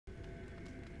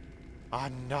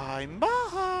And I'm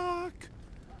back!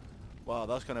 Wow,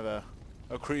 that's kind of a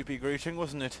creepy greeting,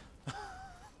 wasn't it?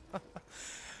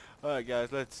 Alright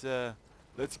guys, let's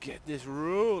get this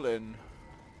rolling.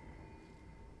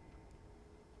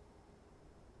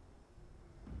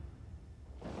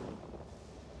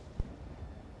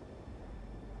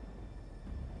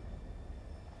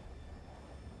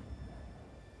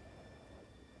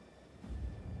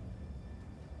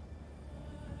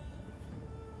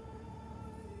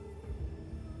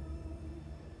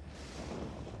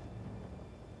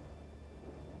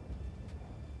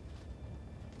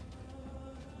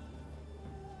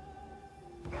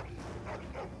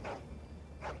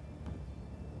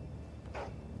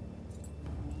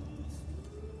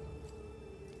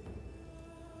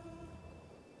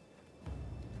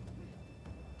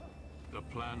 The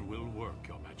plan will work,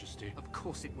 Your Majesty. Of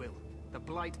course it will. The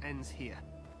Blight ends here.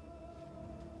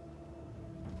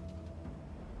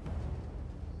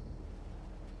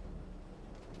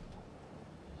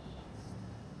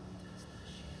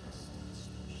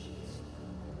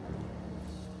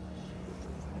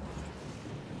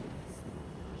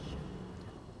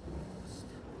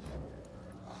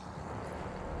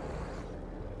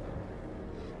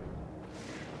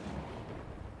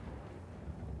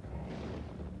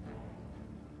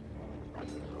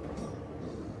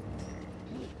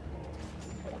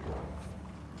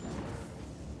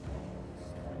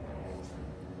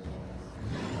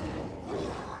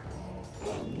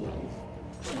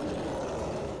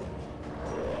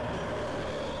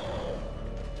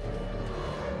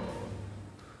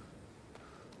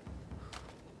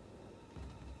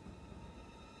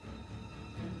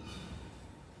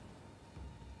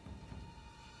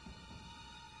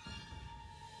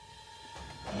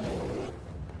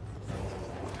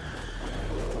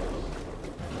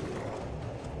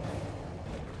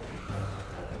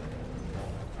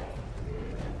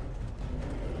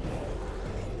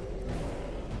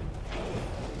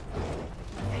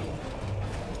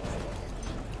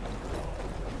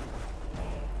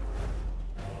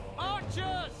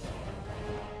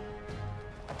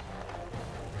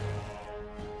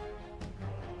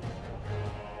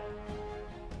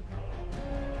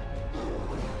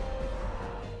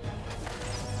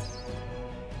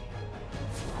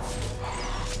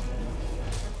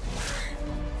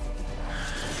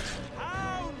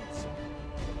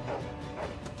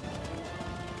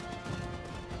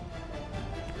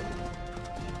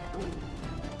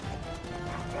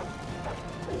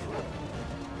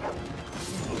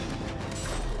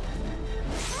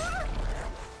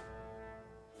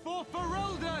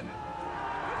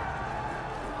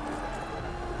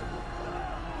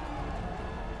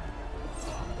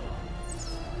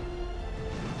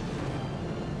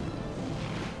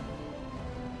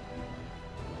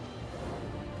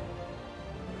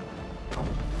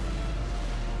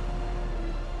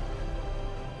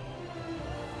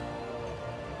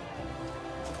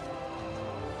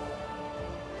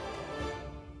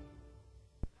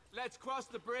 Let's cross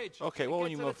the bridge. Okay, well,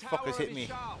 you motherfuckers hit me.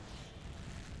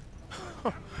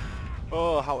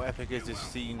 Oh, how epic is this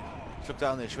scene? Let's look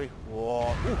down there, shall we? Whoa.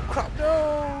 Oh, crap,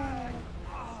 no!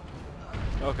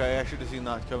 Okay, I should have seen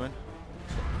that coming.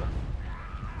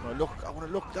 I want to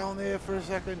look down there for a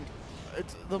second.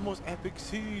 It's the most epic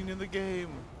scene in the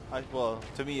game. Well,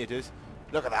 to me it is.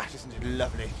 Look at that, isn't it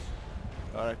lovely?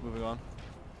 Alright, moving on.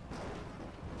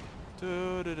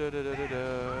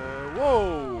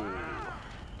 Whoa!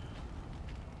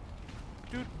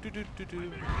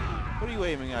 What are you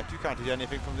aiming at? You can't do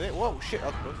anything from there. Whoa, shit,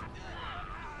 that's close.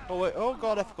 Oh wait, oh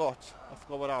god, I forgot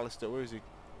about Alistair. Where is he?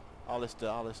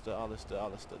 Alistair.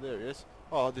 There he is.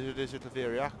 Oh, there's a digital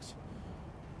theory axe.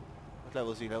 What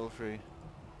level is he? Level 3.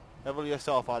 Level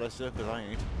yourself, Alistair, because I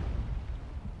ain't.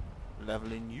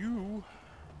 Leveling you.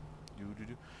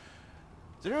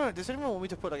 Does anyone want me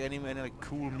to put like any like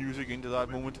cool music into that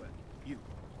moment?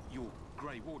 You're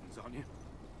Grey Wardens, aren't you?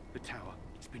 The tower,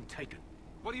 it's been taken.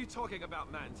 What are you talking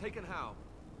about, man? Taken how?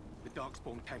 The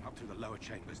Darkspawn came up through the lower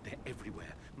chambers. They're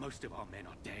everywhere. Most of our men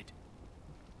are dead.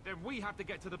 Then we have to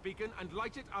get to the beacon and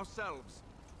light it ourselves.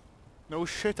 No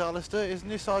shit, Alistair. Isn't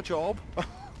this our job?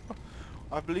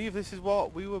 I believe this is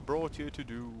what we were brought here to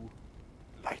do.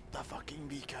 Light the fucking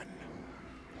beacon.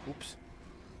 Oops.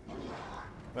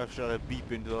 I have to try to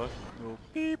beep into that. No.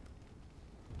 Beep.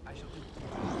 I shall do.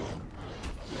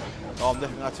 Oh, I'm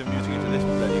definitely add some music into this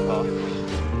bloody part.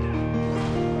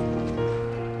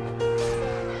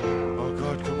 Oh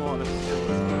god, come on.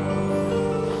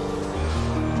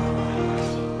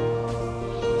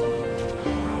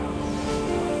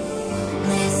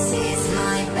 This is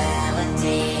my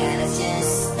melody, and it's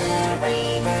just a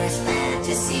raver's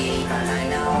fantasy. But I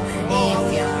know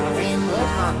if you're in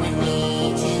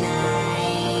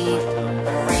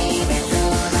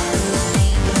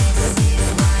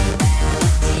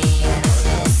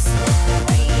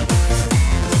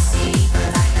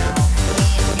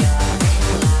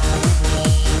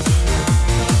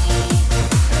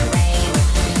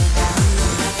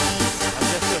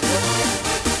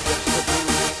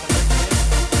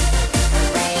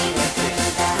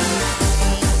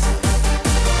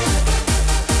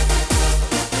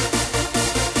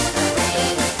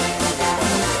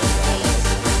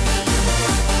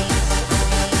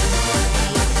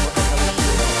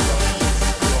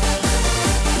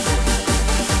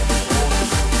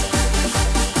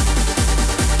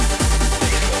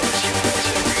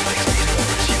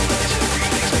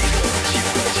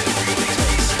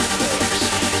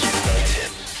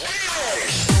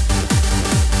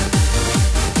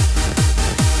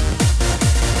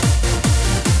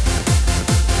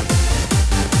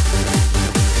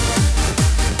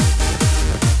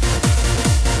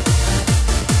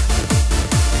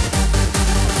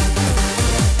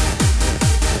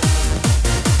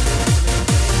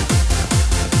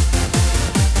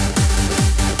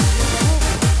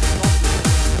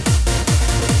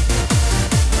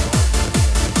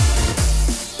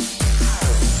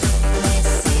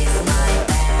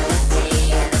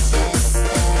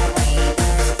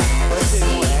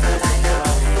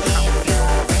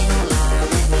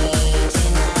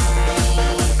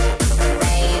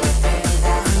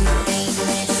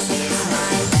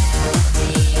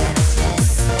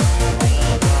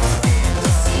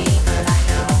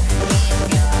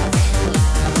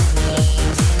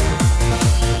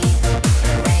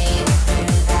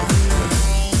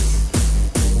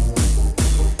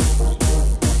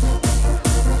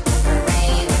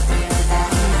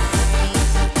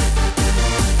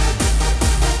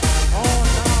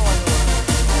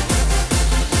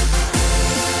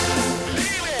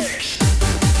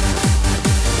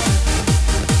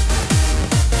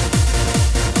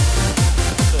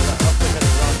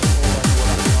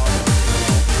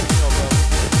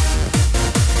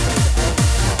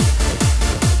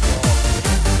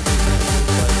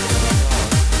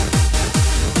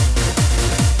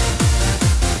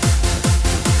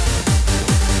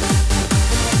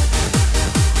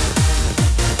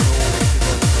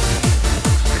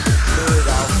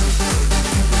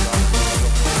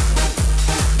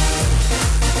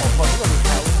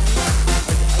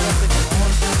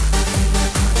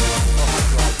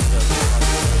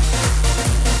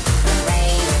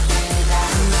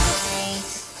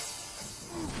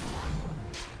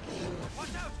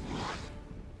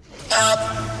Up,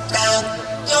 down,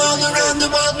 all around the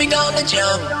world we gonna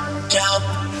jump, jump.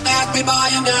 Every boy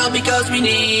and girl because we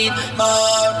need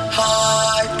more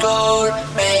hardcore.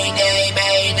 Mayday,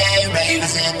 mayday,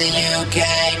 ravers in the UK.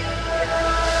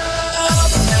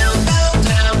 Up, down, down,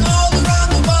 down, all around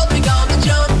the world we gonna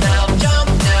jump now, jump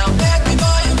now. Every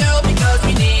boy and girl because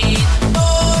we need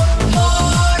more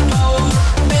hardcore.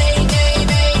 Mayday,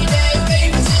 mayday,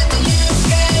 ravers in the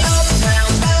UK. Up,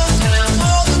 down, down, down,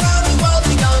 all around the world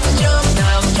we gonna jump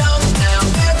now, jump now.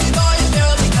 Every boy and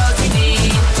girl because we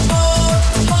need more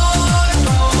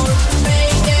hardcore.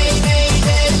 Mayday,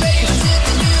 mayday, ravers in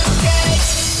the UK.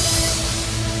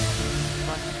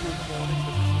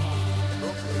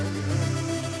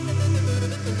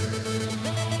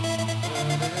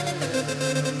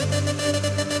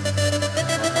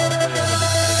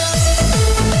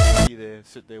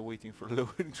 Sit there waiting for a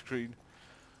loading screen.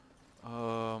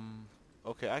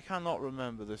 Okay, I cannot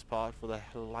remember this part for the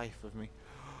life of me.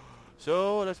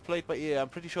 So let's play it by ear. I'm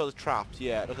pretty sure the traps.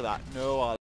 Yeah, look at that. No,